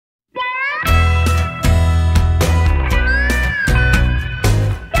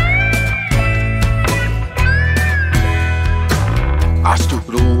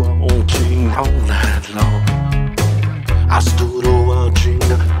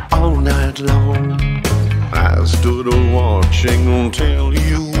until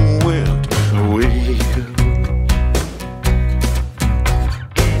you went away.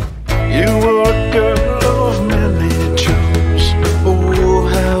 You were a girl of many charms. Oh,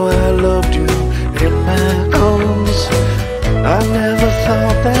 how I loved you in my arms. I never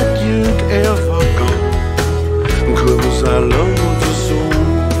thought that you'd ever go, 'cause I loved you so.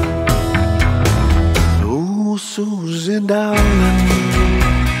 Oh, Susie darling,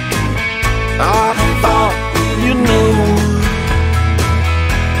 I thought you knew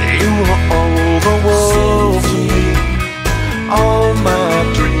you were all the world to me. All my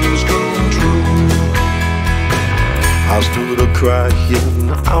dreams come true. I stood a crying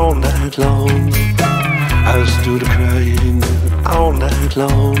all night long. I stood a crying all night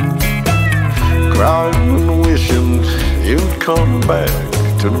long, crying and wishing you'd come back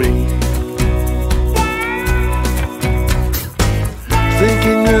to me.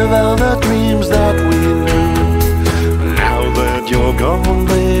 Thinking of all the dreams that we knew. Now that you're gone,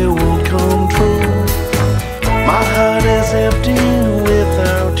 they won't come true. My heart is empty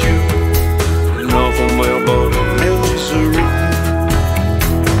without you. Nothing there but misery.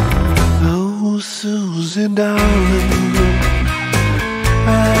 Oh, Susie darling,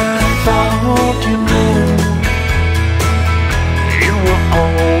 I thought you knew you were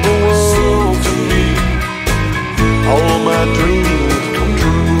all the world to me. All my dreams come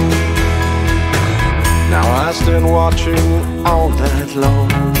true. Now I stand watching all night long.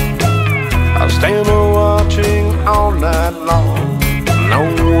 I stand watching all night long,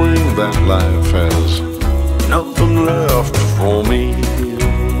 knowing that life has nothing left for me.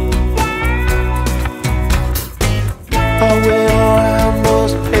 I wait around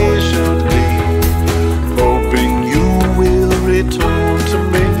most patiently, hoping you will return to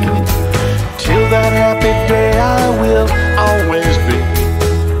me. Till that happy day I will always be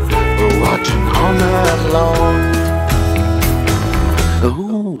watching all night long.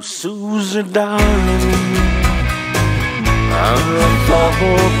 Oh, Susie darling, I thought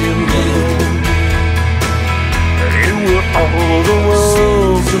you knew you were all the world